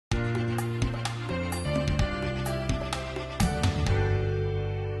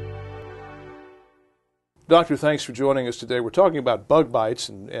Doctor, thanks for joining us today. We're talking about bug bites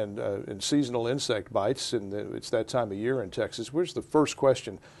and seasonal insect bites, and it's that time of year in Texas. Where's the first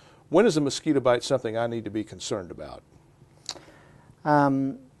question? When is a mosquito bite something I need to be concerned about?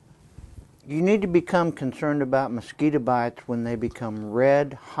 You need to become concerned about mosquito bites when they become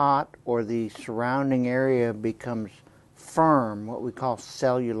red, hot, or the surrounding area becomes firm, what we call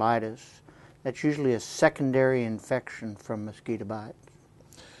cellulitis. That's usually a secondary infection from mosquito bites.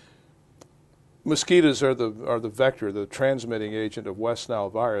 Mosquitoes are the vector, the transmitting agent of West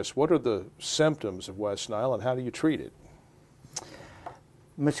Nile virus. What are the symptoms of West Nile and how do you treat it?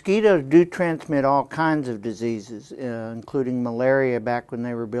 Mosquitoes do transmit all kinds of diseases, including malaria back when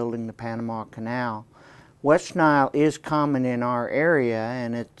they were building the Panama Canal. West Nile is common in our area,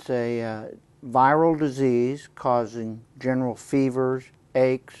 and it's a viral disease causing general fevers,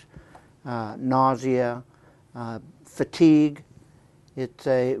 aches, nausea, fatigue. It's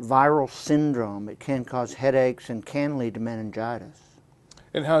a viral syndrome. It can cause headaches and can lead to meningitis.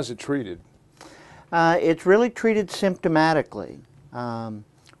 And how is it treated? It's really treated symptomatically.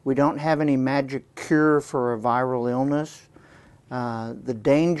 We don't have any magic cure for a viral illness. The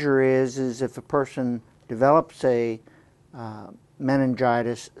danger is if a person develops a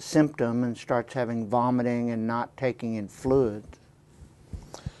meningitis symptom and starts having vomiting and not taking in fluids.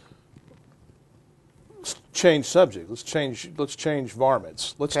 Let's change subject. Let's change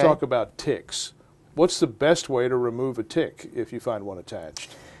varmints. Let's talk about ticks. What's the best way to remove a tick if you find one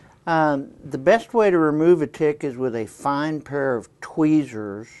attached? The best way to remove a tick is with a fine pair of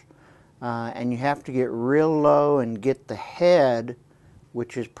tweezers, and you have to get real low and get the head,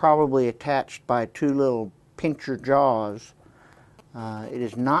 which is probably attached by two little pincher jaws. It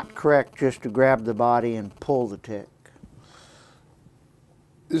is not correct just to grab the body and pull the tick.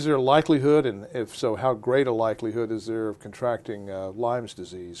 Is there a likelihood, and if so, how great a likelihood is there of contracting Lyme's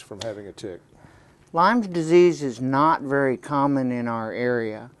disease from having a tick? Lyme's disease is not very common in our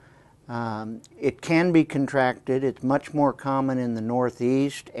area. It can be contracted. It's much more common in the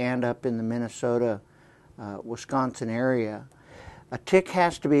Northeast and up in the Minnesota, Wisconsin area. A tick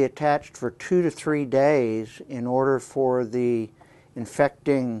has to be attached for 2 to 3 days in order for the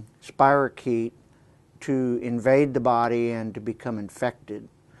infecting spirochete to invade the body and to become infected.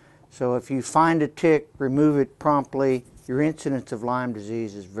 So if you find a tick, remove it promptly. Your incidence of Lyme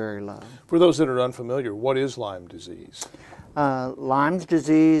disease is very low. For those that are unfamiliar, what is Lyme disease? Lyme's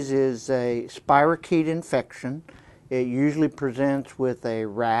disease is a spirochete infection. It usually presents with a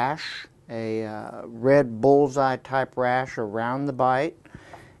rash, a red bullseye type rash around the bite.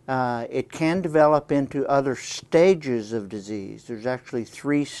 It can develop into other stages of disease. There's actually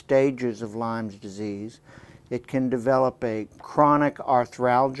 3 stages of Lyme's disease. It can develop a chronic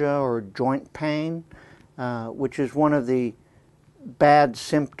arthralgia or joint pain, which is one of the bad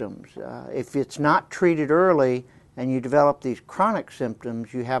symptoms. If it's not treated early and you develop these chronic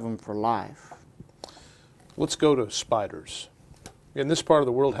symptoms, you have them for life. Let's go to spiders. In this part of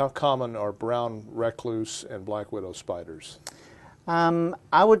the world, how common are brown recluse and black widow spiders?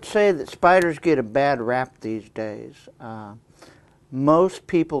 I would say that spiders get a bad rap these days. Most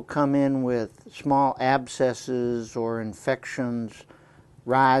people come in with small abscesses or infections,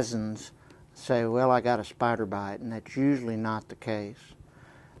 rhisons, say, well, I got a spider bite, and that's usually not the case.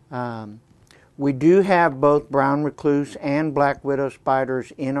 We do have both brown recluse and black widow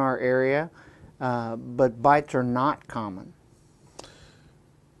spiders in our area, but bites are not common.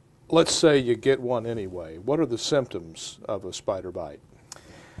 Let's say you get one anyway. What are the symptoms of a spider bite?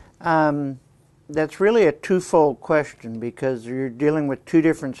 That's really a twofold question because you're dealing with 2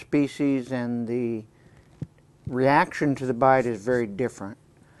 different species and the reaction to the bite is very different.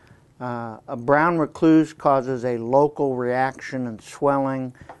 A brown recluse causes a local reaction and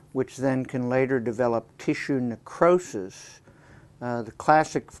swelling, which then can later develop tissue necrosis. The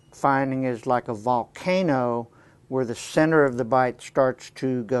classic finding is like a volcano where the center of the bite starts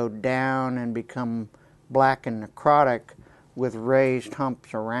to go down and become black and necrotic with raised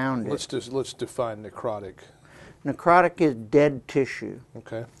humps around it. Let's define necrotic. Necrotic is dead tissue.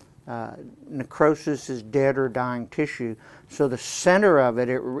 Okay. Necrosis is dead or dying tissue. So the center of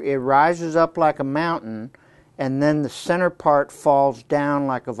it rises up like a mountain, and then the center part falls down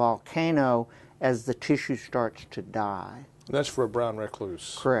like a volcano as the tissue starts to die. And that's for a brown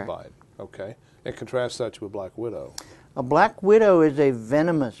recluse Correct. bite. Okay. And contrast that to a black widow. A black widow is a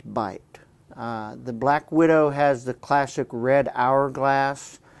venomous bite. The black widow has the classic red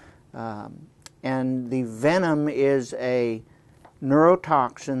hourglass, and the venom is a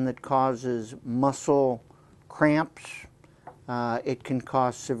neurotoxin that causes muscle cramps. It can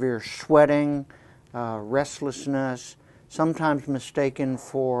cause severe sweating, restlessness, sometimes mistaken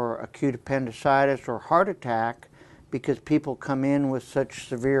for acute appendicitis or heart attack because people come in with such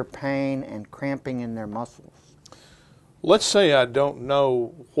severe pain and cramping in their muscles. Let's say I don't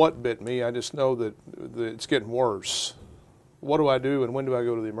know what bit me, I just know that it's getting worse. What do I do, and when do I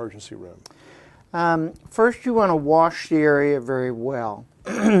go to the emergency room? First, you want to wash the area very well,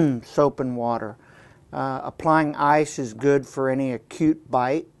 soap and water. Applying ice is good for any acute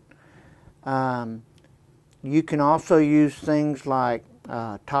bite. You can also use things like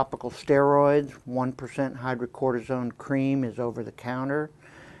topical steroids. 1% hydrocortisone cream is over the counter.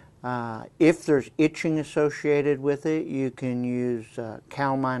 If there's itching associated with it, you can use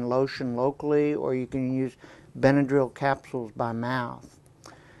calamine lotion locally, or you can use Benadryl capsules by mouth.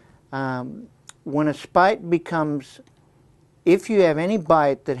 When a bite becomes, if you have any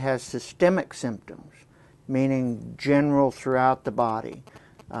bite that has systemic symptoms, meaning general throughout the body,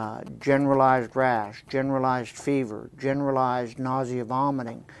 generalized rash, generalized fever, generalized nausea,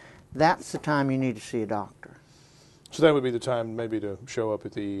 vomiting, that's the time you need to see a doctor. So that would be the time maybe to show up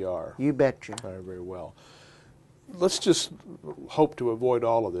at the ER. You betcha. Very well. Let's just hope to avoid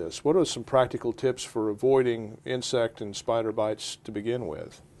all of this. What are some practical tips for avoiding insect and spider bites to begin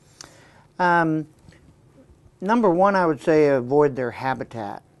with? Number one, I would say avoid their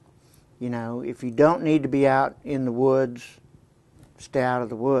habitat. You know, if you don't need to be out in the woods, stay out of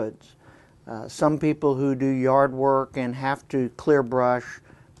the woods. Some people who do yard work and have to clear brush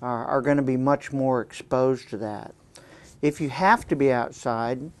are going to be much more exposed to that. If you have to be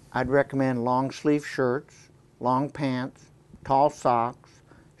outside, I'd recommend long sleeve shirts, long pants, tall socks,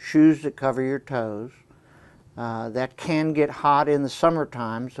 shoes that cover your toes. That can get hot in the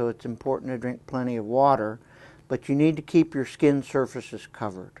summertime, so it's important to drink plenty of water, but you need to keep your skin surfaces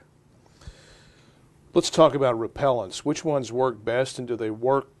covered. Let's talk about repellents. Which ones work best, and do they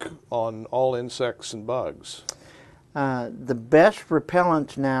work on all insects and bugs? The best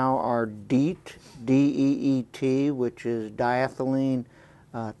repellents now are DEET, D-E-E-T, which is diethylene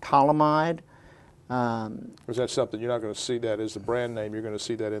toluene. Is that something you're not going to see that as the brand name? You're going to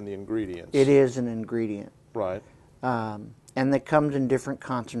see that in the ingredients. It is an ingredient. Right. And it comes in different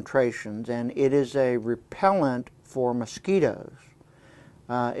concentrations, and it is a repellent for mosquitoes.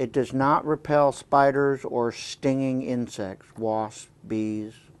 It does not repel spiders or stinging insects, wasps,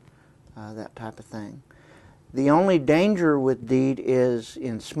 bees, that type of thing. The only danger with DEET is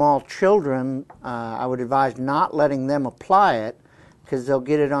in small children. I would advise not letting them apply it because they'll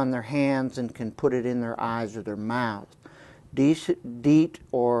get it on their hands and can put it in their eyes or their mouth. DEET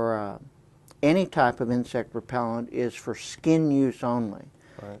or any type of insect repellent is for skin use only.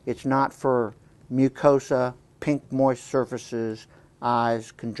 Right. It's not for mucosa, pink moist surfaces,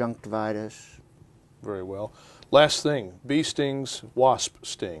 eyes, conjunctivitis. Very well. Last thing, bee stings, wasp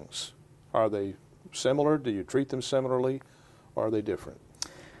stings. Are they similar? Do you treat them similarly, or are they different?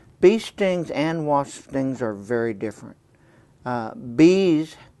 Bee stings and wasp stings are very different.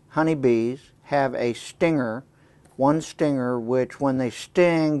 Bees, honeybees, have a stinger, one stinger, which when they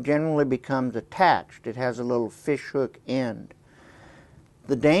sting generally becomes attached. It has a little fish hook end.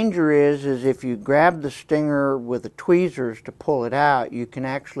 The danger is if you grab the stinger with the tweezers to pull it out, you can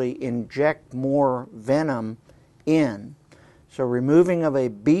actually inject more venom in. So removing of a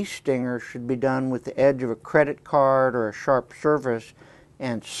bee stinger should be done with the edge of a credit card or a sharp surface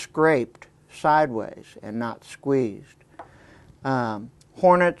and scraped sideways and not squeezed.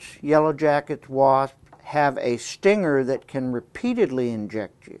 Hornets, yellow jackets, wasps have a stinger that can repeatedly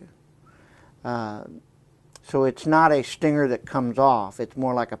inject you. So it's not a stinger that comes off. It's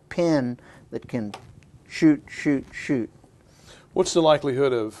more like a pin that can shoot, shoot, shoot. What's the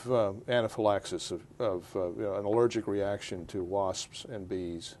likelihood of anaphylaxis, of an allergic reaction to wasps and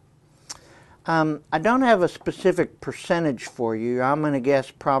bees? I don't have a specific percentage for you. I'm going to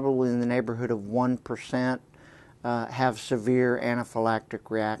guess probably in the neighborhood of 1% have severe anaphylactic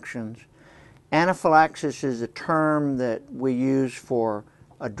reactions. Anaphylaxis is a term that we use for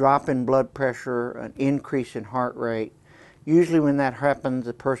a drop in blood pressure, an increase in heart rate. Usually when that happens,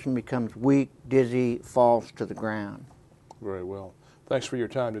 the person becomes weak, dizzy, falls to the ground. Very well. Thanks for your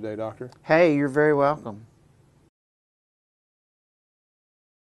time today, Doctor. Hey, you're very welcome.